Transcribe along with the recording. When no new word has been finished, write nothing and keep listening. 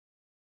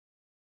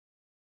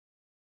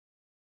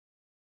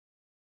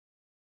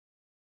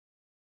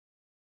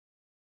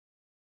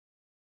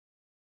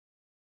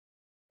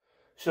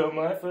So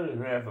my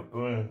photograph of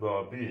Bowling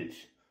Ball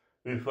Beach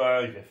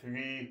requires the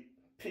 3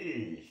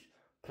 P's: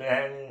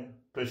 planning,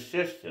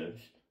 persistence,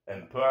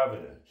 and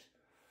providence.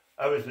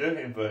 I was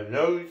looking for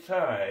low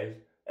tide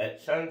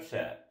at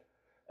sunset,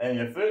 and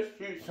the first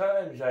few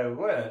times I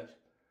went,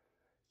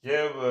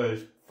 there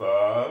was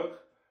fog,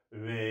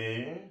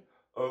 rain,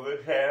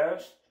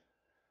 overcast.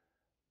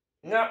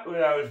 Not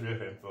what I was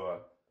looking for.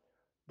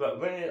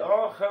 But when it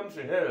all comes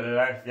together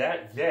like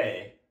that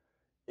day,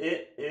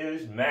 it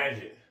is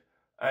magic.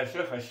 I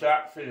took a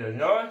shot to the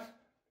north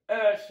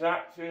and a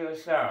shot to the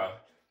south,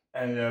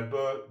 and they're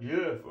both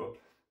beautiful.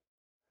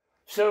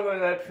 So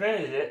when I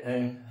printed it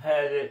and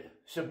had it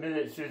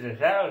submitted to the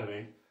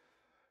gallery,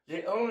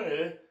 the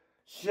owner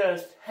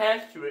just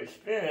had to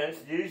experience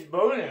these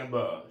bowling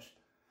balls.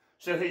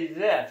 So he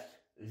left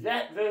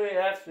that very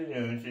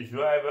afternoon to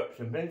drive up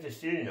to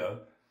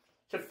Mendocino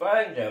to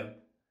find them,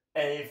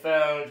 and he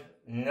found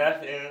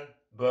nothing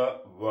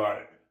but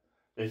water.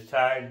 The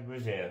tide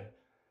was in.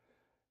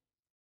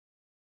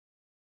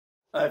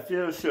 I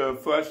feel so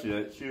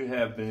fortunate to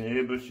have been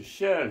able to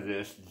share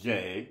this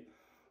day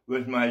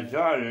with my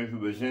daughter, who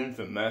was in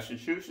from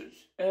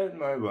Massachusetts, and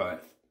my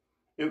wife.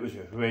 It was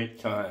a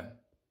great time.